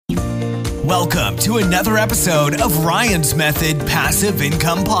Welcome to another episode of Ryan's Method Passive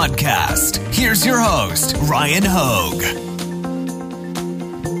Income Podcast. Here's your host, Ryan Hogue.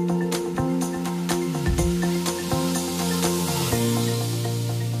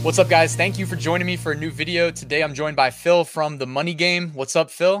 What's up, guys? Thank you for joining me for a new video. Today, I'm joined by Phil from The Money Game. What's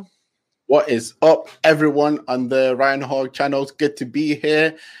up, Phil? What is up, everyone on the Ryan Hogue channel? It's good to be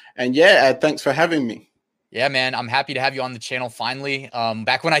here. And thanks for having me. Yeah, man, I'm happy to have you on the channel finally.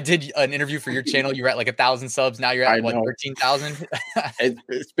 Back when I did an interview for your channel, you were at like 1,000 subs. Now you're at 13,000?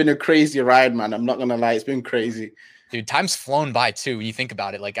 It's been a crazy ride, man. I'm not going to lie. It's been crazy. Dude, time's flown by too when you think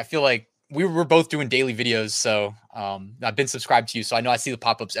about it. Like, I feel like we're both doing daily videos. So I've been subscribed to you. So I know I see the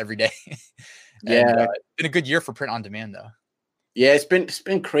pop-ups every day. It's been a good year for print on demand though. Yeah, it's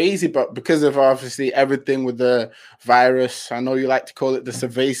been crazy, but because of obviously everything with the virus, I know you like to call it the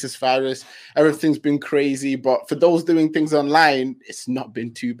Cervasis virus, everything's been crazy. But for those doing things online, it's not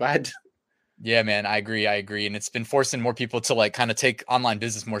been too bad. Yeah, man, I agree. And it's been forcing more people to like kind of take online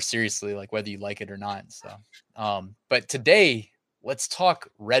business more seriously, like whether you like it or not. So, but today, let's talk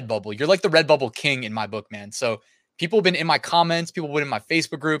Redbubble. You're like the Redbubble king in my book, man. So people have been in my comments, people have been in my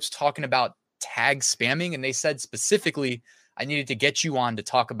Facebook groups talking about tag spamming, and they said specifically I needed to get you on to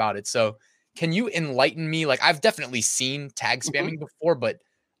talk about it. So can you enlighten me? Like, I've definitely seen tag spamming before, but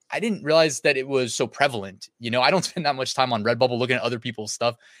I didn't realize that it was so prevalent. You know, I don't spend that much time on Redbubble looking at other people's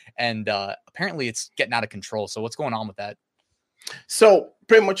stuff. And apparently it's getting out of control. So what's going on with that? So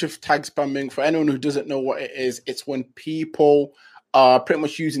pretty much with tag spamming, for anyone who doesn't know what it is, it's when people are pretty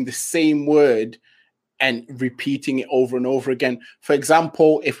much using the same word and repeating it over and over again. For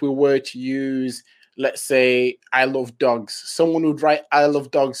example, if we were to use, let's say, I love dogs, someone would write I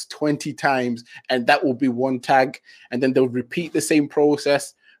love dogs 20 times, and that will be one tag. And then they'll repeat the same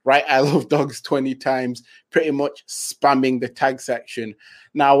process, write I love dogs 20 times, pretty much spamming the tag section.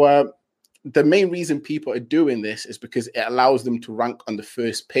 Now, the main reason people are doing this is because it allows them to rank on the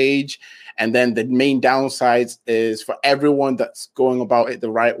first page. And then the main downsides is for everyone that's going about it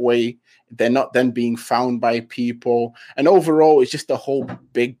the right way, they're not then being found by people. And overall, it's just a whole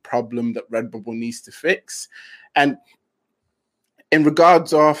big problem that Redbubble needs to fix. And in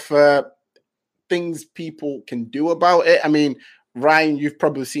regards of things people can do about it, I mean, Ryan, you've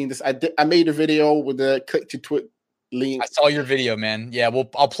probably seen this. I made a video with a click to tweet link. I saw your video, man. Yeah,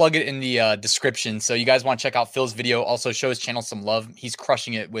 I'll plug it in the description. So you guys want to check out Phil's video. Also show his channel some love. He's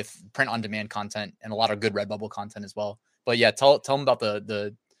crushing it with print on demand content and a lot of good Redbubble content as well. But yeah, tell him about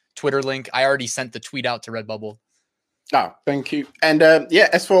the Twitter link. I already sent the tweet out to Redbubble. Oh, thank you. And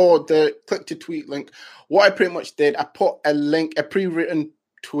as for the click to tweet link, what I pretty much did, I put a link, a pre-written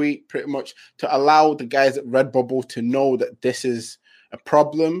tweet pretty much to allow the guys at Redbubble to know that this is a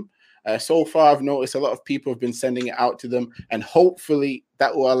problem. So far, I've noticed a lot of people have been sending it out to them, and hopefully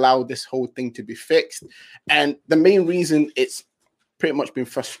that will allow this whole thing to be fixed. And the main reason it's pretty much been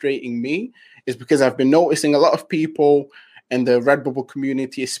frustrating me is because I've been noticing a lot of people in the Redbubble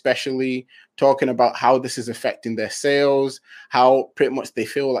community, especially, talking about how this is affecting their sales, how pretty much they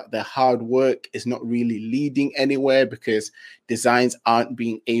feel like their hard work is not really leading anywhere because designs aren't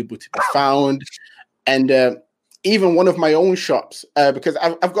being able to be found. And even one of my own shops, because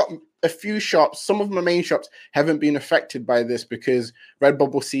I've got a few shops, some of my main shops haven't been affected by this because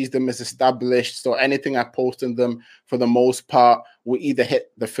Redbubble sees them as established. So anything I post on them, for the most part, will either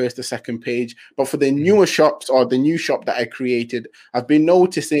hit the first or second page. But for the newer shops or the new shop that I created, I've been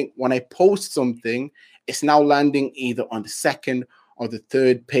noticing when I post something, it's now landing either on the second or the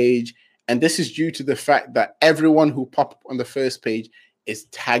third page. And this is due to the fact that everyone who popped up on the first page is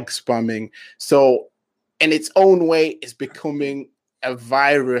tag spamming. So in its own way, it's becoming a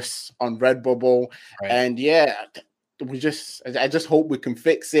virus on Redbubble. Right. And I just hope we can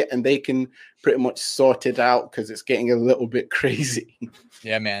fix it and they can pretty much sort it out because it's getting a little bit crazy.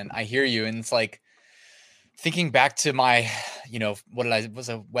 Yeah, man, I hear you. And it's like thinking back to my, was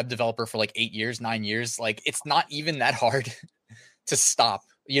a web developer for like 9 years. Like, it's not even that hard to stop.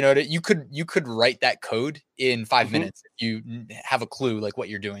 You know, you could write that code in 5 minutes if you have a clue like what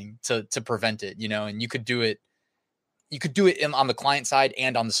you're doing to prevent it, and you could do it. You could do it on the client side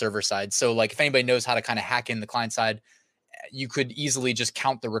and on the server side. So like if anybody knows how to kind of hack in the client side, you could easily just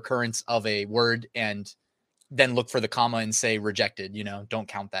count the recurrence of a word and then look for the comma and say rejected, don't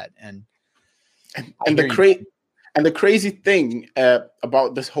count that. And the crazy thing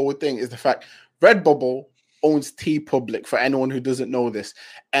about this whole thing is the fact Redbubble owns TeePublic, for anyone who doesn't know this.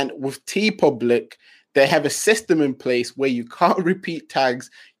 And with TeePublic, they have a system in place where you can't repeat tags,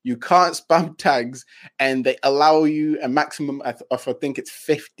 you can't spam tags, and they allow you a maximum of I think it's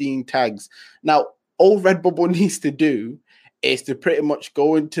 15 tags. Now, all Redbubble needs to do is to pretty much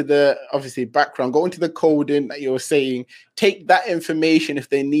go into the obviously background, go into the coding that you were saying, take that information if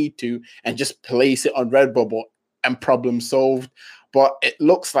they need to, and just place it on Redbubble and problem solved. But it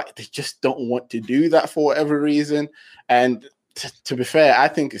looks like they just don't want to do that for whatever reason. And to be fair, I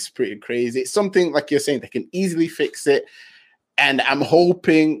think it's pretty crazy. It's something like you're saying, they can easily fix it. And I'm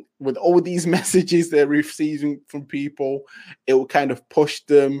hoping with all these messages they're receiving from people, it will kind of push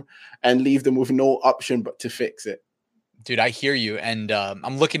them and leave them with no option but to fix it. Dude, I hear you. And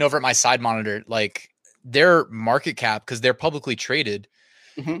I'm looking over at my side monitor, like their market cap, because they're publicly traded.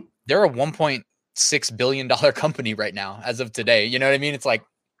 Mm-hmm. They're a $1.6 billion company right now as of today. You know what I mean? It's like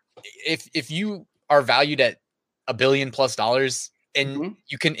if you are valued at $1 billion+ and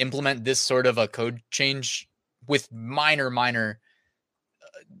you can implement this sort of a code change with minor,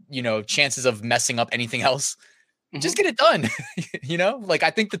 chances of messing up anything else, just get it done. Like I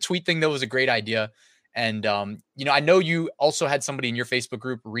think the tweet thing though was a great idea. And, I know you also had somebody in your Facebook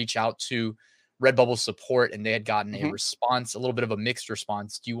group reach out to Redbubble support and they had gotten a response, a little bit of a mixed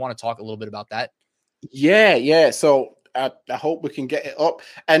response. Do you want to talk a little bit about that? Yeah. So I hope we can get it up.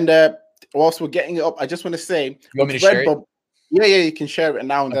 And whilst we're getting it up, I just want to say, you want me to share it? Yeah, you can share it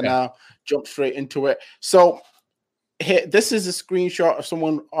now and then I'll jump straight into it. So here, this is a screenshot of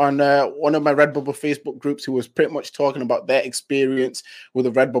someone on one of my Redbubble Facebook groups who was pretty much talking about their experience with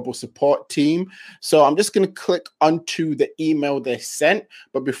the Redbubble support team. So I'm just going to click onto the email they sent.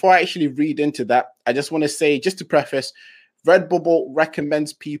 But before I actually read into that, I just want to say, just to preface, Redbubble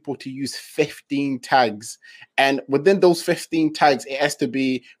recommends people to use 15 tags. And within those 15 tags, it has to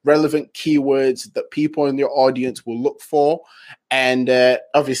be relevant keywords that people in your audience will look for. And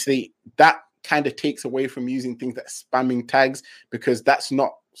obviously, that kind of takes away from using things like spamming tags, because that's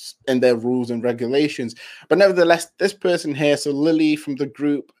not in their rules and regulations. But nevertheless, this person here, so Lily from the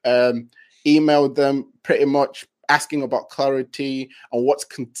group, emailed them pretty much asking about clarity on what's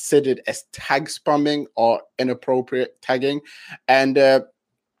considered as tag spamming or inappropriate tagging. And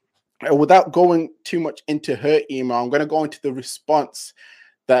without going too much into her email, I'm going to go into the response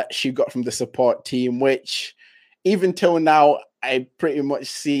that she got from the support team, which even till now, I pretty much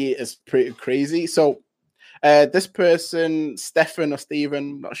see it as pretty crazy. So this person, Stefan or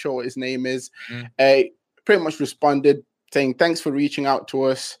Steven, not sure what his name is, pretty much responded saying, thanks for reaching out to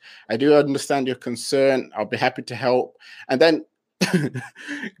us. I do understand your concern. I'll be happy to help. And then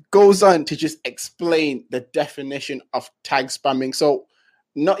goes on to just explain the definition of tag spamming. So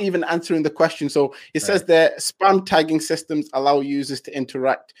not even answering the question. So it says that spam tagging systems allow users to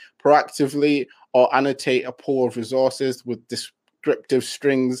interact proactively or annotate a pool of resources with descriptive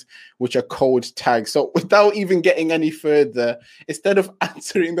strings, which are code tags. So without even getting any further, instead of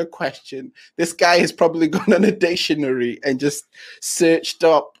answering the question, this guy has probably gone on a dictionary and just searched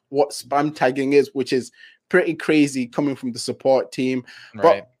up what spam tagging is, which is pretty crazy coming from the support team.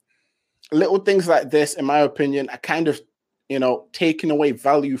 Right. But little things like this, in my opinion, are kind of, taking away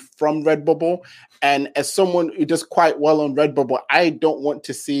value from Redbubble. And as someone who does quite well on Redbubble, I don't want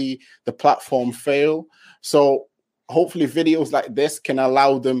to see the platform fail. So hopefully videos like this can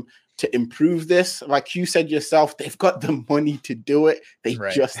allow them to improve this. Like you said yourself, they've got the money to do it. They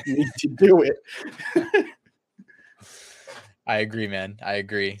just need to do it. I agree, man. I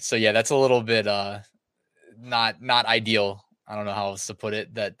agree. So yeah, that's a little bit not ideal. I don't know how else to put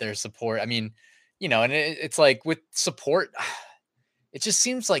it, that their support. I mean, and it's like with support, it just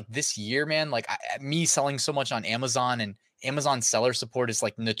seems like this year, man, like me selling so much on Amazon, and Amazon seller support is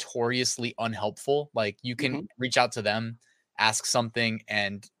like notoriously unhelpful. Like you can reach out to them, ask something,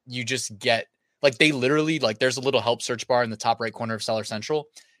 and you just get like, they literally, like, there's a little help search bar in the top right corner of Seller Central.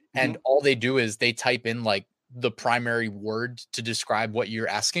 And all they do is they type in like the primary word to describe what you're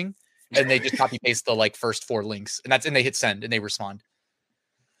asking. And they just copy paste the like first 4 links, and they hit send and they respond.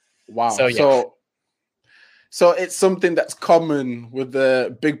 Wow. So yeah. So it's something that's common with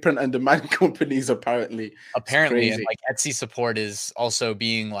the big print and demand companies, apparently. And like Etsy support is also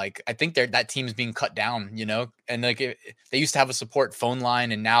being like, I think that team's being cut down, and like they used to have a support phone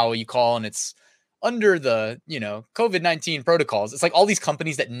line, and now you call and it's under the, COVID-19 protocols. It's like all these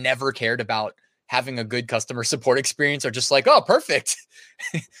companies that never cared about having a good customer support experience are just like, oh, perfect.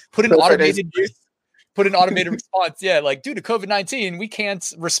 Put an automated response. Yeah. Like, due to COVID-19, we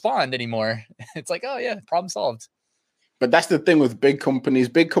can't respond anymore. It's like, oh yeah, problem solved. But that's the thing with big companies.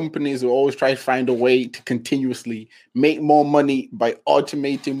 Big companies will always try to find a way to continuously make more money by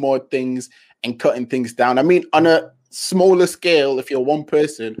automating more things and cutting things down. I mean, on a smaller scale, if you're one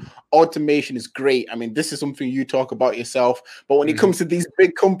person, automation is great. I mean, this is something you talk about yourself. But when it comes to these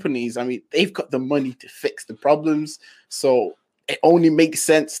big companies, I mean, they've got the money to fix the problems. So it only makes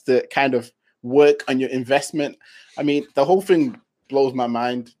sense to kind of work on your investment. I mean, the whole thing blows my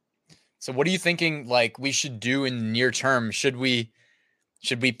mind. So what are you thinking like we should do in the near term? Should we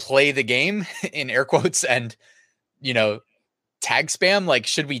play the game in air quotes and, tag spam? Like,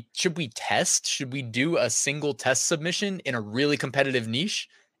 should we test? Should we do a single test submission in a really competitive niche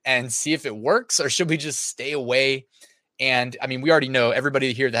and see if it works? Or should we just stay away? And I mean, we already know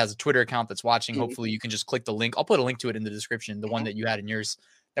everybody here that has a Twitter account that's watching. Hopefully you can just click the link. I'll put a link to it in the description, the one that you had in yours.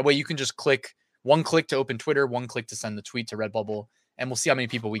 That way you can just click one click to open Twitter, one click to send the tweet to Redbubble, and we'll see how many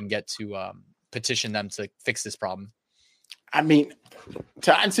people we can get to petition them to fix this problem. I mean,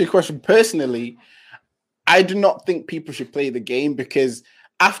 to answer your question personally, I do not think people should play the game, because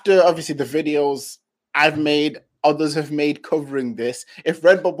after obviously the videos I've made, others have made covering this, if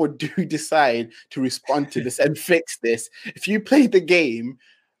Redbubble do decide to respond to this and fix this, if you play the game,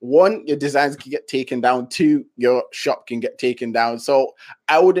 one, your designs can get taken down. Two, your shop can get taken down. So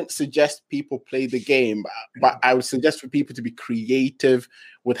I wouldn't suggest people play the game, but I would suggest for people to be creative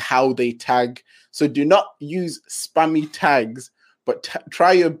with how they tag. So do not use spammy tags, but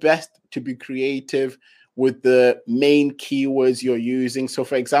try your best to be creative with the main keywords you're using. So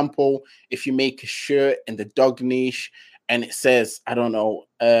for example, if you make a shirt in the dog niche and it says, I don't know,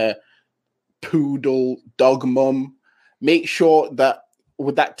 poodle, dog mum, make sure that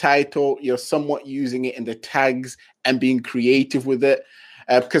with that title, you're somewhat using it in the tags and being creative with it.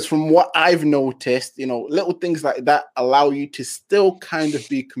 Because from what I've noticed, little things like that allow you to still kind of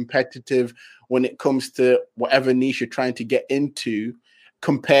be competitive when it comes to whatever niche you're trying to get into,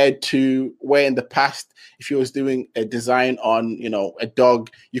 compared to where in the past, if you was doing a design on, a dog,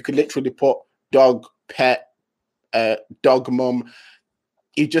 you could literally put dog, pet, dog mum.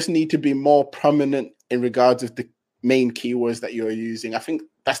 You just need to be more prominent in regards of the main keywords that you're using. I think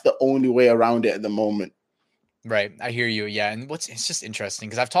that's the only way around it at the moment. Right. I hear you. Yeah. And it's just interesting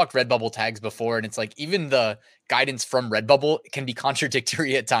because I've talked Redbubble tags before, and it's like even the guidance from Redbubble can be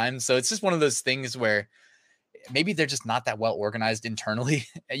contradictory at times. So it's just one of those things where maybe they're just not that well organized internally,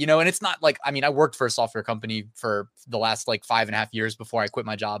 and it's not like, I mean, I worked for a software company for the last like 5.5 years before I quit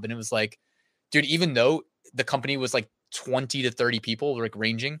my job. And it was like, dude, even though the company was like 20 to 30 people, like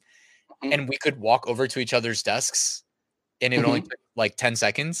ranging, and we could walk over to each other's desks and it would only take like 10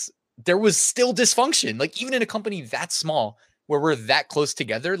 seconds, there was still dysfunction. Like even in a company that small where we're that close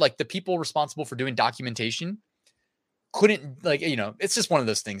together, like the people responsible for doing documentation couldn't, it's just one of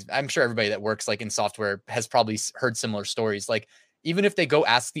those things. I'm sure everybody that works like in software has probably heard similar stories. Like even if they go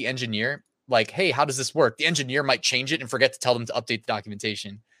ask the engineer, like, hey, how does this work? The engineer might change it and forget to tell them to update the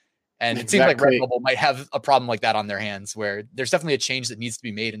documentation. And it seems like Redbubble might have a problem like that on their hands, where there's definitely a change that needs to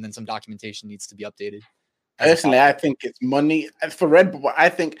be made and then some documentation needs to be updated. Personally, I think it's money. For Redbubble, I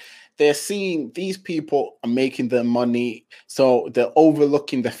think they're seeing these people are making their money, so they're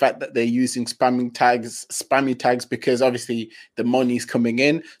overlooking the fact that they're using spammy tags because obviously the money's coming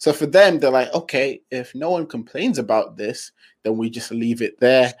in. So for them, they're like, okay, if no one complains about this, then we just leave it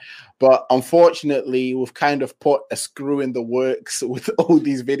there. But unfortunately, we've kind of put a screw in the works with all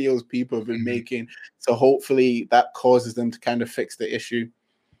these videos people have been making. So hopefully that causes them to kind of fix the issue.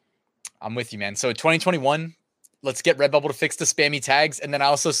 I'm with you, man. So 2021, let's get Redbubble to fix the spammy tags. And then I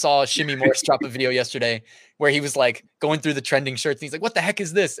also saw Shimmy Morris drop a video yesterday where he was like going through the trending shirts. And he's like, what the heck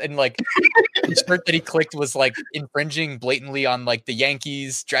is this? And like the shirt that he clicked was like infringing blatantly on like the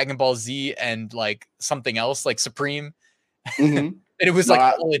Yankees, Dragon Ball Z, and like something else like Supreme. And it was like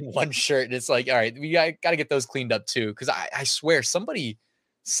all in one shirt. And it's like, all right, we got to get those cleaned up too. Cause I swear somebody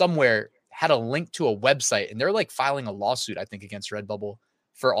somewhere had a link to a website and they're like filing a lawsuit, I think, against Redbubble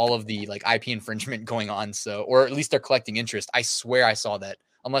for all of the like IP infringement going on. So, or at least they're collecting interest. I swear I saw that,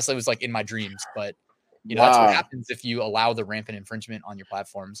 unless it was like in my dreams, but that's what happens if you allow the rampant infringement on your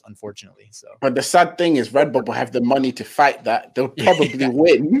platforms, unfortunately. So, but the sad thing is Redbubble have the money to fight that. They'll probably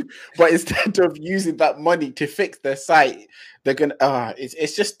win, but instead of using that money to fix their site, they're going to,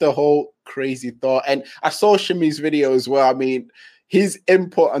 it's just the whole crazy thought. And I saw Shimmy's video as well. I mean, his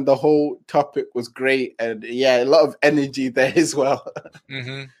input on the whole topic was great. And yeah, a lot of energy there as well.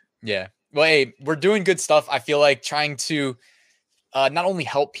 Yeah. Well, hey, we're doing good stuff. I feel like trying to not only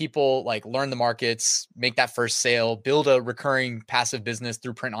help people like learn the markets, make that first sale, build a recurring passive business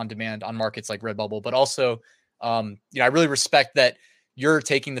through print on demand on markets like Redbubble, but also, I really respect that you're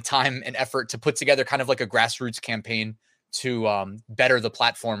taking the time and effort to put together kind of like a grassroots campaign to better the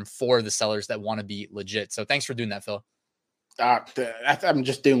platform for the sellers that want to be legit. So thanks for doing that, Phil. I'm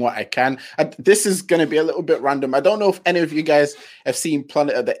just doing what I can. This is going to be a little bit random. I don't know if any of you guys have seen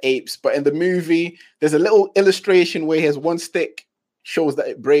Planet of the Apes, but in the movie, there's a little illustration where he has one stick, shows that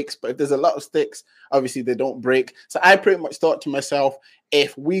it breaks, but if there's a lot of sticks, obviously they don't break. So I pretty much thought to myself,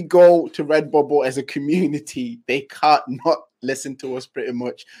 if we go to Redbubble as a community, they can't not listen to us pretty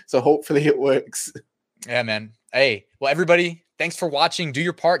much. So hopefully it works. Yeah, man. Hey, well, everybody, thanks for watching. Do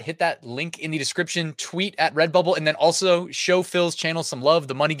your part. Hit that link in the description. Tweet at Redbubble, and then also show Phil's channel some love,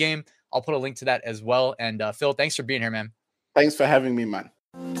 The Money Game. I'll put a link to that as well. And Phil, thanks for being here, man. Thanks for having me, man.